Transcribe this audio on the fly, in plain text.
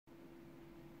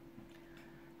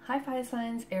Hi fire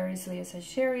signs, Aries, Leo,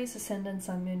 Sagittarius, Ascendant,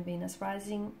 Sun, Moon, Venus,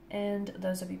 Rising, and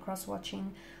those of you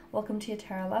cross-watching, welcome to your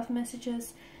Tarot Love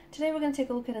Messages. Today we're going to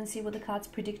take a look at and see what the cards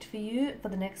predict for you for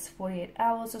the next 48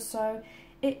 hours or so.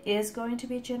 It is going to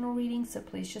be a general reading, so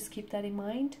please just keep that in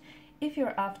mind. If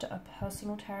you're after a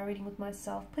personal tarot reading with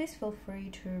myself, please feel free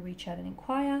to reach out and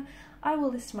inquire. I will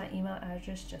list my email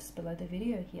address just below the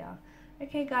video here.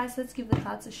 Okay guys, let's give the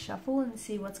cards a shuffle and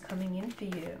see what's coming in for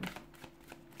you.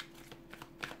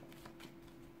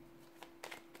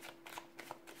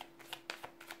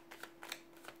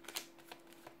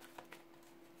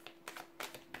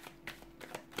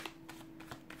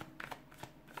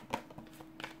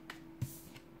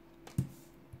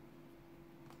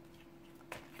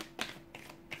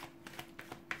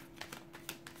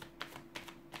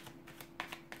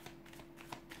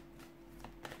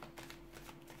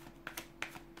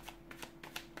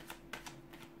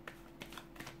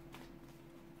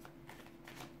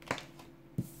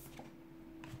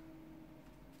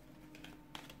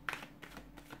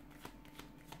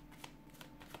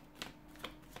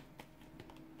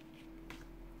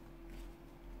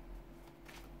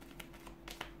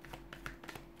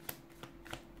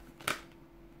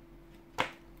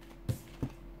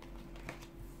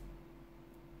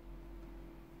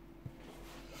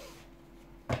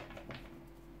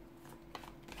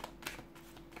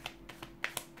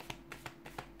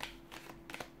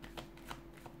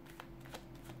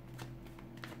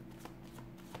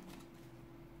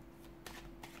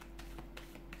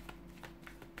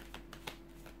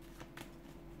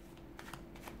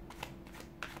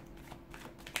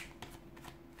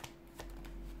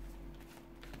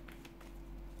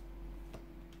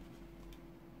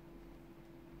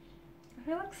 I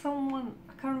feel like someone,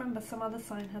 I can't remember, some other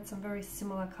sign had some very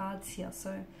similar cards here,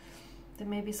 so there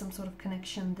may be some sort of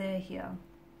connection there here.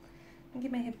 I think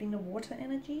it may have been a water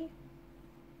energy.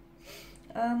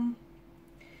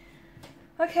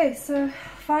 Okay, so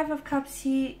Five of Cups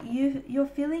here, you're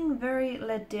feeling very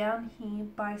let down here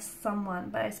by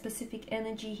someone, by a specific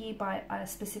energy here, by a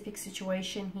specific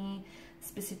situation here,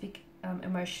 specific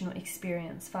emotional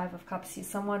experience. Five of Cups here,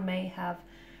 someone may have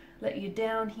let you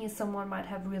down here, someone might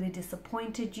have really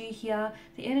disappointed you here.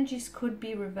 The energies could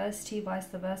be reversed here, vice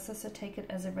versa, so take it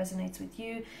as it resonates with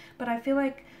you. But I feel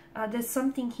like there's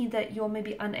something here that you're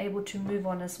maybe unable to move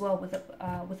on as well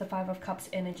with the Five of Cups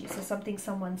energy. So something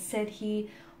someone said here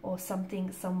or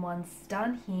something someone's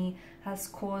done here has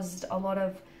caused a lot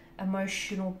of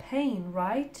emotional pain,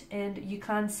 right? And you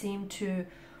can't seem to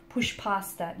push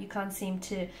past that. You can't seem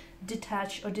to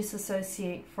detach or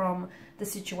disassociate from the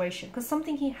situation because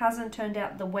something here hasn't turned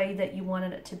out the way that you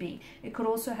wanted it to be. It could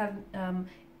also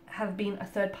have been a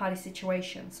third-party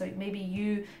situation. So maybe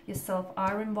you yourself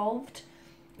are involved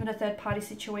in a third-party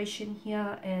situation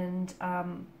here, and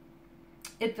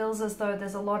it feels as though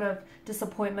there's a lot of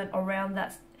disappointment around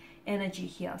that energy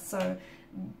here. So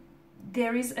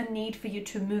there is a need for you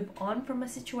to move on from a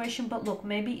situation, but look,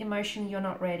 maybe emotionally you're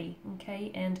not ready,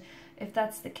 okay? And if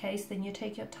that's the case, then you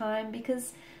take your time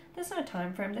because there's no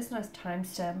time frame, there's no time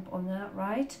stamp on that,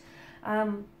 right?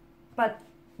 But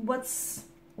what's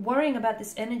worrying about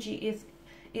this energy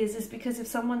is because if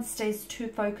someone stays too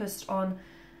focused on,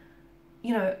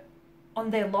 you know, on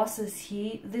their losses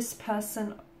here, this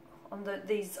person on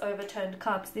these overturned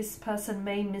cups, this person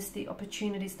may miss the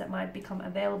opportunities that might become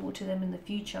available to them in the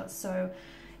future. So,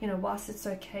 you know, whilst it's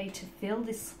okay to feel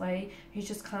this way, you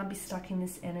just can't be stuck in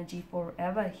this energy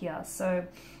forever here. So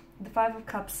the Five of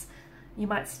Cups, you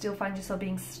might still find yourself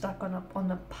being stuck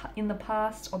in the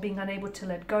past or being unable to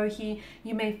let go here.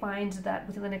 You may find that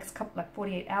within the next couple, like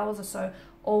 48 hours or so,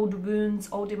 old wounds,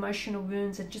 old emotional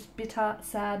wounds, and just bitter,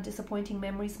 sad, disappointing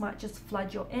memories might just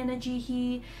flood your energy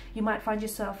here. You might find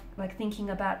yourself like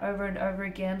thinking about over and over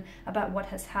again about what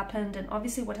has happened, and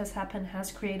obviously what has happened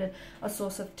has created a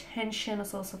source of tension, a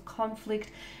source of conflict,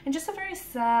 and just a very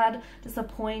sad,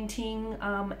 disappointing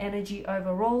energy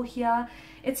overall here.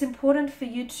 It's important for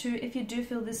you to, if you do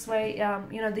feel this way,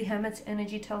 you know, the Hermit's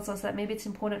energy tells us that maybe it's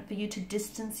important for you to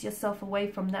distance yourself away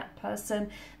from that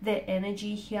person, their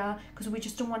energy here, because we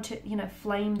just don't want to, you know,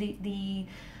 flame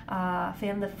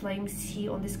fan the flames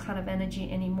here on this kind of energy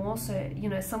anymore. So, you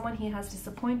know, someone here has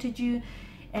disappointed you,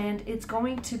 and it's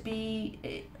going to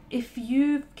be, if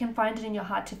you can find it in your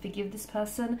heart to forgive this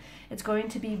person, it's going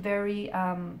to be very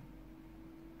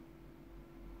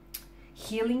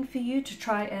healing for you to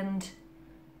try and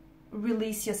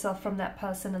release yourself from that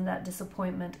person and that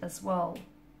disappointment as well.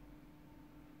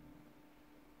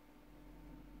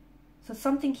 So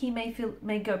something here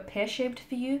may go pear-shaped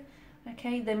for you,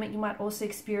 Okay, then you might also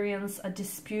experience a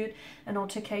dispute, an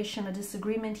altercation, a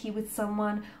disagreement here with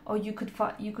someone, or you could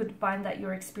find that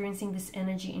you're experiencing this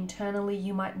energy internally.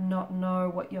 You might not know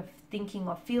what you're thinking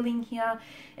or feeling here,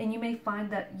 and you may find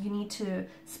that you need to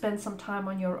spend some time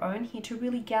on your own here to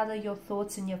really gather your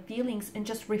thoughts and your feelings and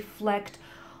just reflect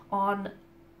on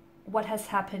what has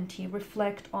happened here.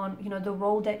 Reflect on, you know, the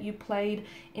role that you played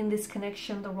in this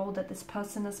connection, the role that this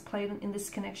person has played in this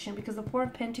connection, because the Four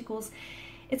of Pentacles,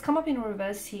 it's come up in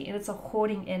reverse here, and it's a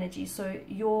hoarding energy. So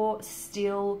you're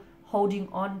still holding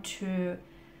on to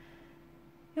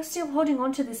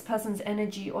this person's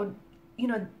energy, or, you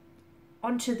know,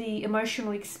 onto the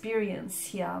emotional experience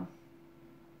here,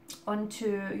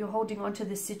 you're holding on to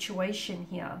this situation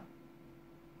here.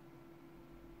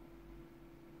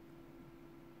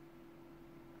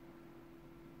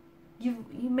 You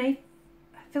may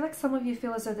feel like some of you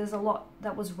feel as though there's a lot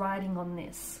that was riding on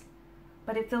this.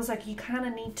 But it feels like you kind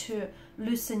of need to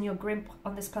loosen your grip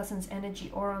on this person's energy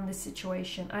or on this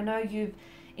situation. I know you've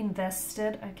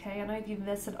invested, okay? I know you've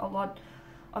invested a lot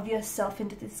of yourself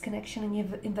into this connection, and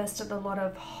you've invested a lot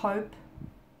of hope,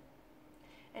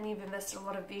 and you've invested a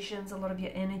lot of visions, a lot of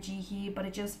your energy here, but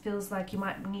it just feels like you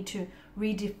might need to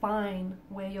redefine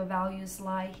where your values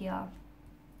lie here.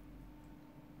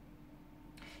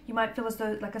 You might feel as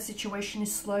though like a situation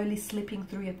is slowly slipping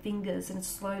through your fingers, and it's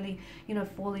slowly, you know,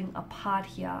 falling apart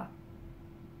here.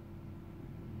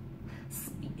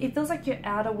 It feels like your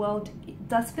outer world, it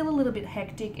does feel a little bit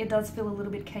hectic. It does feel a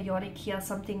little bit chaotic here.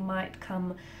 Something might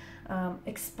come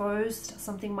exposed,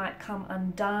 something might come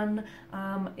undone.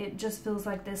 It just feels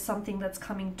like there's something that's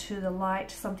coming to the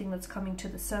light, something that's coming to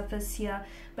the surface here.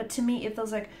 But to me, it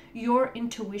feels like your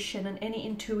intuition and any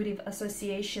intuitive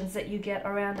associations that you get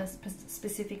around a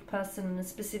specific person and a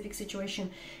specific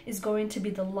situation is going to be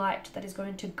the light that is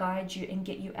going to guide you and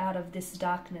get you out of this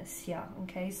darkness here.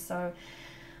 Okay, so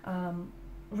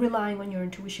relying on your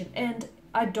intuition. And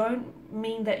I don't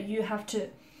mean that you have to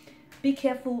be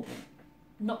careful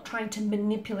not trying to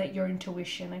manipulate your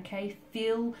intuition, okay?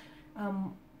 Feel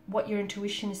what your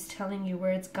intuition is telling you,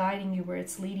 where it's guiding you, where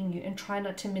it's leading you, and try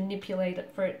not to manipulate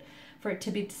it for it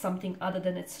to be something other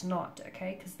than it's not,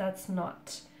 okay? Because that's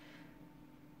not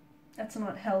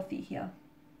healthy here.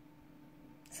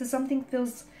 So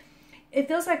it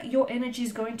feels like your energy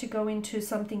is going to go into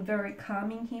something very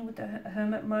calming here with the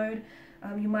Hermit mode.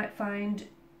 You might find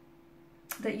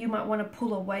that you might want to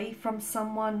pull away from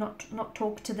someone, not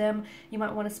talk to them. You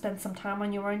might want to spend some time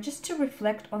on your own just to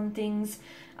reflect on things.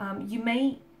 You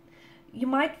might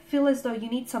feel as though you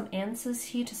need some answers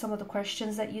here to some of the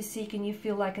questions that you seek, and you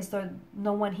feel like as though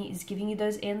no one here is giving you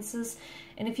those answers.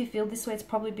 And if you feel this way, it's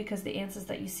probably because the answers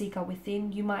that you seek are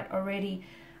within. You might already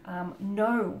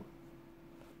know,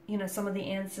 you know, some of the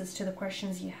answers to the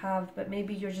questions you have, but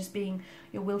maybe you're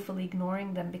willfully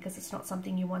ignoring them because it's not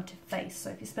something you want to face.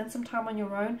 So if you spend some time on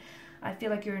your own, I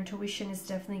feel like your intuition is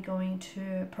definitely going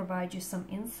to provide you some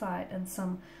insight and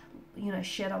some, you know,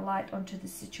 shed a light onto the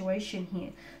situation here.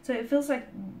 So it feels like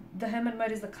the Hermit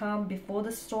mode is the calm before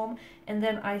the storm, and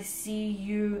then I see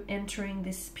you entering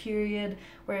this period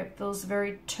where it feels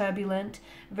very turbulent,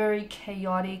 very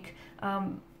chaotic,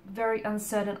 very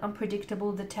uncertain,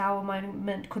 unpredictable. The Tower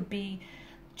moment could be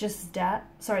just that.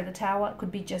 Sorry, the Tower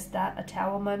could be just that, a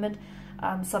Tower moment.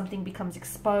 Something becomes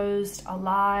exposed, a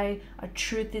lie, a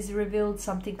truth is revealed,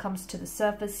 something comes to the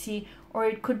surface here, or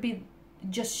it could be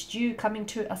just you coming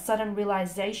to a sudden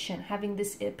realization, having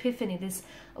this epiphany, this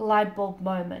light bulb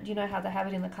moment. You know how they have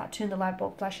it in the cartoon, the light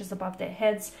bulb flashes above their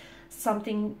heads.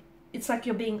 Something, it's like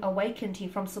you're being awakened here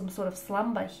from some sort of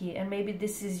slumber here, and maybe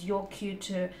this is your cue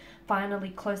to finally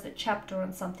close the chapter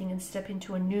on something and step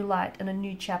into a new light and a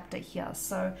new chapter here.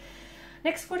 So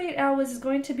next 48 hours is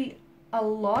going to be a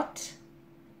lot.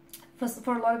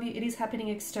 For a lot of you, it is happening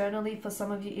externally. For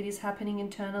some of you, it is happening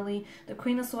internally. The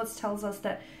Queen of Swords tells us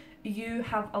that you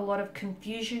have a lot of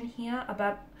confusion here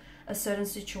about a certain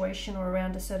situation or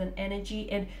around a certain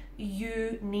energy, and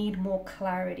you need more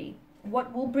clarity.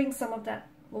 What will bring on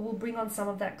some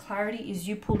of that clarity is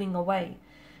you pulling away.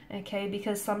 Okay,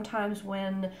 because sometimes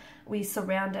when we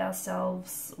surround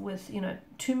ourselves with, you know,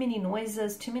 too many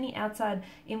noises, too many outside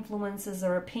influences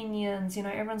or opinions, you know,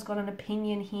 everyone's got an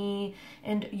opinion here,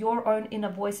 and your own inner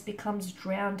voice becomes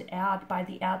drowned out by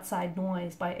the outside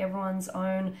noise, by everyone's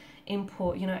own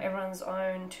input, you know, everyone's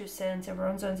own 2 cents,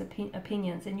 everyone's own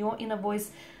opinions, and your inner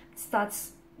voice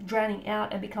starts drowning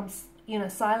out and becomes, you know,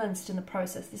 silenced in the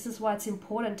process. This is why it's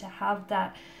important to have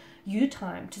that you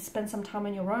time, to spend some time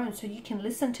on your own so you can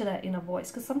listen to that inner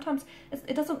voice, because sometimes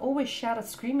it doesn't always shout or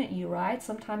scream at you, right?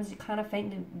 Sometimes it kind of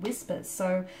faintly whispers.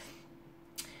 So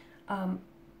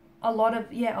a lot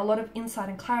of insight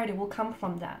and clarity will come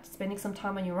from that, spending some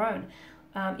time on your own.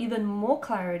 Even more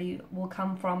clarity will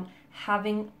come from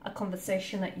having a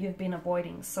conversation that you've been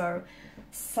avoiding. So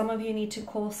some of you need to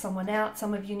call someone out,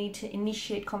 some of you need to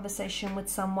initiate conversation with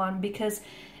someone, because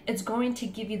it's going to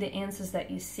give you the answers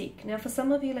that you seek. Now for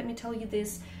some of you, let me tell you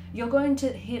this, you're going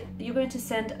to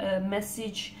send a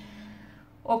message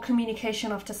or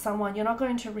communication off to someone. You're not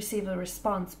going to receive a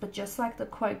response, but just like the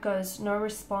quote goes, no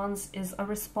response is a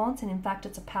response, and in fact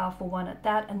it's a powerful one at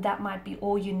that, and that might be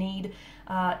all you need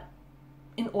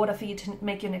in order for you to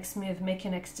make your next move, make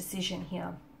your next decision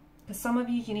here. For some of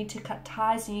you, you need to cut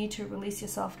ties, you need to release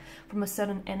yourself from a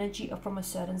certain energy or from a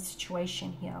certain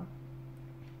situation here.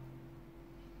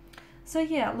 So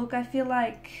yeah, look, I feel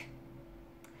like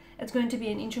it's going to be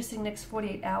an interesting next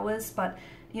 48 hours, but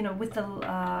you know, with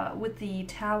the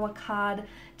Tower card,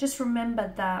 just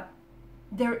remember that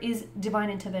there is divine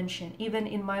intervention. Even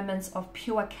in moments of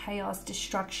pure chaos,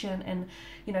 destruction, and,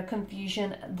 you know,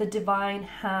 confusion, the divine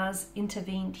has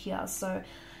intervened here. So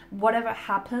whatever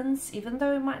happens, even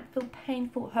though it might feel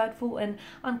painful, hurtful, and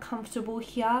uncomfortable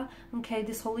here, okay,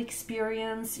 this whole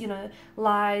experience, you know,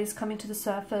 lies coming to the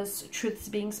surface, truths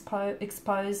being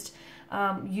exposed,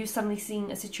 you suddenly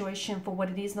seeing a situation for what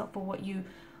it is, not for what you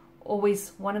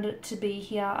always wanted it to be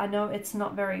here. I know it's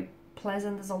not very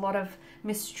pleasant. There's a lot of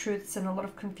mistruths and a lot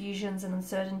of confusions and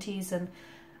uncertainties, and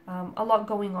a lot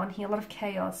going on here, a lot of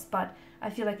chaos, but I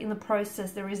feel like in the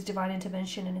process there is divine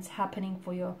intervention, and it's happening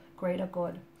for your greater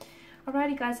good.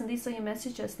 Alrighty guys, and these are your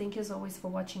messages. Thank you as always for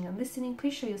watching and listening.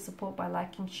 Please show your support by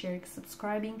liking, sharing,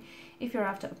 subscribing. If you're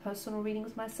after a personal reading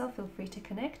with myself, feel free to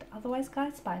connect. Otherwise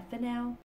guys, bye for now.